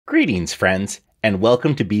Greetings, friends, and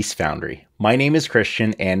welcome to Beast Foundry. My name is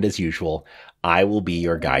Christian, and as usual, I will be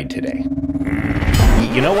your guide today.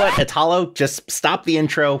 You know what, Italo? Just stop the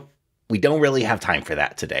intro. We don't really have time for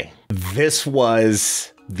that today. This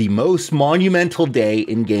was the most monumental day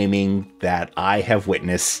in gaming that I have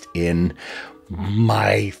witnessed in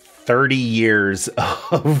my 30 years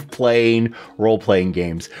of playing role-playing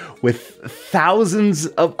games. With thousands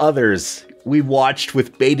of others, we watched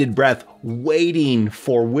with bated breath, waiting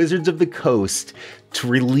for Wizards of the Coast to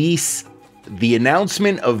release the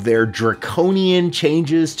announcement of their draconian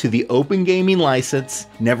changes to the open gaming license.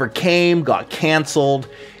 Never came, got canceled.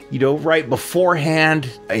 You know, right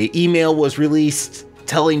beforehand, an email was released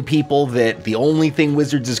telling people that the only thing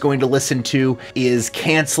Wizards is going to listen to is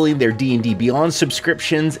canceling their D&D Beyond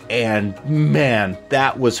subscriptions. And man,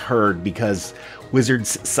 that was heard because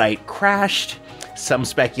Wizards' site crashed. Some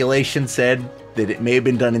speculation said that it may have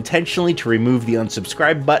been done intentionally to remove the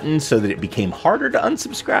unsubscribe button so that it became harder to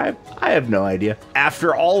unsubscribe. I have no idea.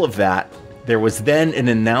 After all of that, there was then an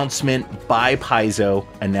announcement by Paizo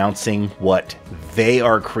announcing what they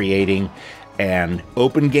are creating, an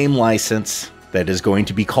open game license that is going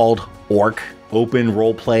to be called Orc, open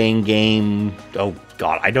role-playing game. Oh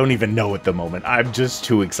God, I don't even know at the moment. I'm just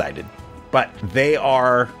too excited. But they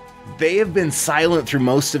have been silent through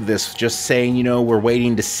most of this, just saying, you know, we're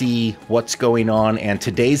waiting to see what's going on. And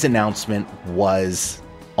today's announcement was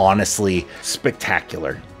honestly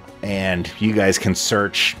spectacular. And you guys can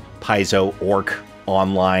search Paizo Orc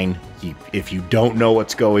online if you don't know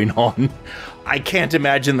what's going on. I can't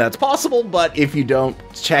imagine that's possible, but if you don't,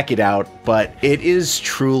 check it out. But it is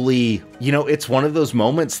truly, you know, it's one of those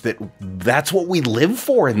moments that's what we live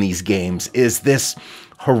for in these games, is this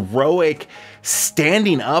heroic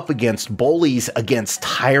standing up against bullies, against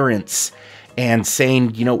tyrants, and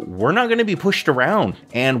saying, you know, we're not going to be pushed around,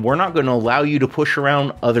 and we're not going to allow you to push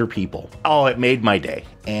around other people. Oh, it made my day.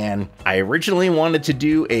 And I originally wanted to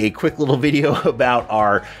do a quick little video about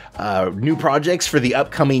our new projects for the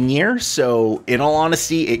upcoming year. So in all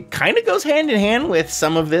honesty, it kind of goes hand in hand with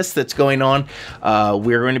some of this that's going on.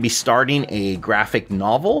 We're going to be starting a graphic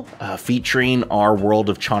novel featuring our world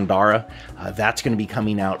of Chandara. That's going to be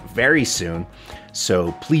coming out very soon.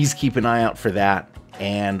 So please keep an eye out for that.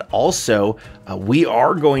 And also, we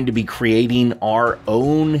are going to be creating our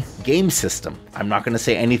own game system. I'm not going to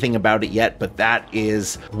say anything about it yet, but that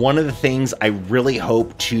is one of the things I really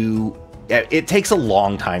hope to... It takes a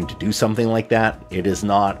long time to do something like that. It is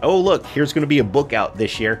not, oh, look, here's going to be a book out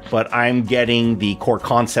this year, but I'm getting the core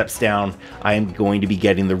concepts down. I'm going to be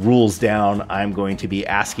getting the rules down. I'm going to be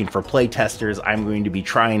asking for play testers. I'm going to be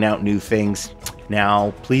trying out new things.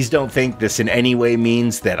 Now, please don't think this in any way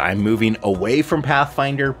means that I'm moving away from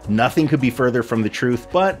Pathfinder. Nothing could be further from the truth,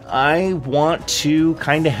 but I want to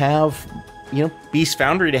kind of have, you know, Beast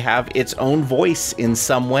Foundry to have its own voice in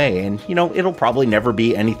some way. And, you know, it'll probably never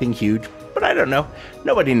be anything huge, but I don't know.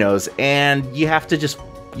 Nobody knows. And you have to just,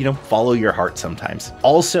 you know, follow your heart sometimes.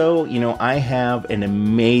 Also, you know, I have an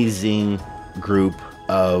amazing group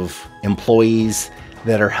of employees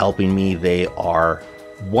that are helping me. They are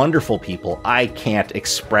wonderful people. I can't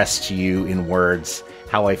express to you in words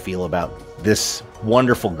how I feel about this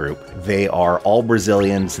wonderful group. They are all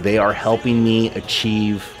Brazilians. They are helping me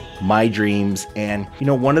achieve my dreams. And, you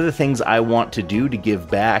know, one of the things I want to do to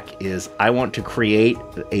give back is I want to create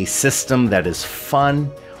a system that is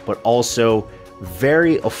fun, but also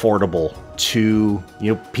very affordable to,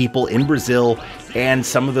 you know, people in Brazil and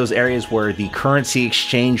some of those areas where the currency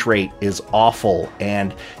exchange rate is awful.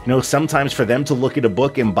 And, you know, sometimes for them to look at a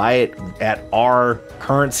book and buy it at our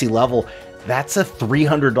currency level, that's a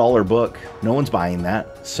 $300 book. No one's buying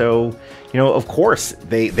that. So, you know, of course,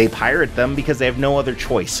 they pirate them because they have no other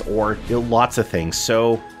choice, or, you know, lots of things.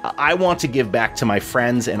 So I want to give back to my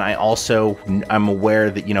friends, and I'm aware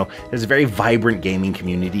that, you know, there's a very vibrant gaming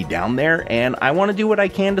community down there, and I want to do what I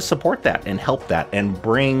can to support that and help that and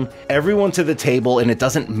bring everyone to the table, and it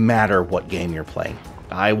doesn't matter what game you're playing.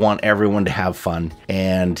 I want everyone to have fun,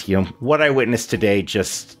 and, you know, what I witnessed today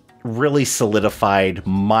just really solidified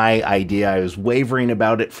my idea. I was wavering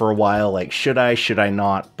about it for a while, like, should I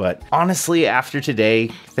not? But honestly, after today,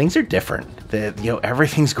 things are different. You know,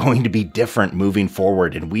 everything's going to be different moving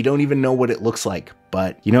forward, and we don't even know what it looks like.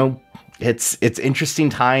 But, you know, it's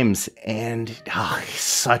interesting times, and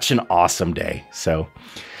such an awesome day. So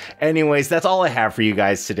anyways, that's all I have for you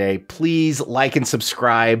guys today. Please like and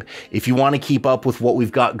subscribe. If you want to keep up with what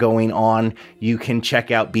we've got going on, you can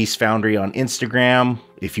check out Beast Foundry on Instagram.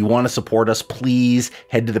 If you want to support us, please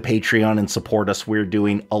head to the Patreon and support us. We're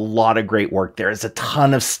doing a lot of great work. There is a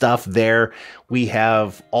ton of stuff there. We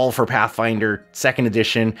have all for Pathfinder 2nd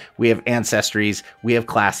edition. We have ancestries. We have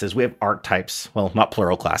classes. We have archetypes. Well, not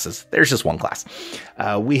plural classes. There's just one class.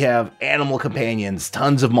 We have animal companions,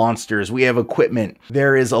 tons of monsters. We have equipment.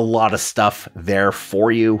 There is a lot of stuff there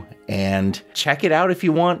for you. And check it out if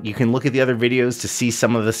you want. You can look at the other videos to see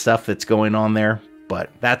some of the stuff that's going on there. But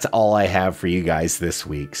that's all I have for you guys this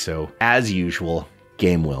week. So, as usual,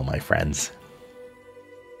 game will, my friends.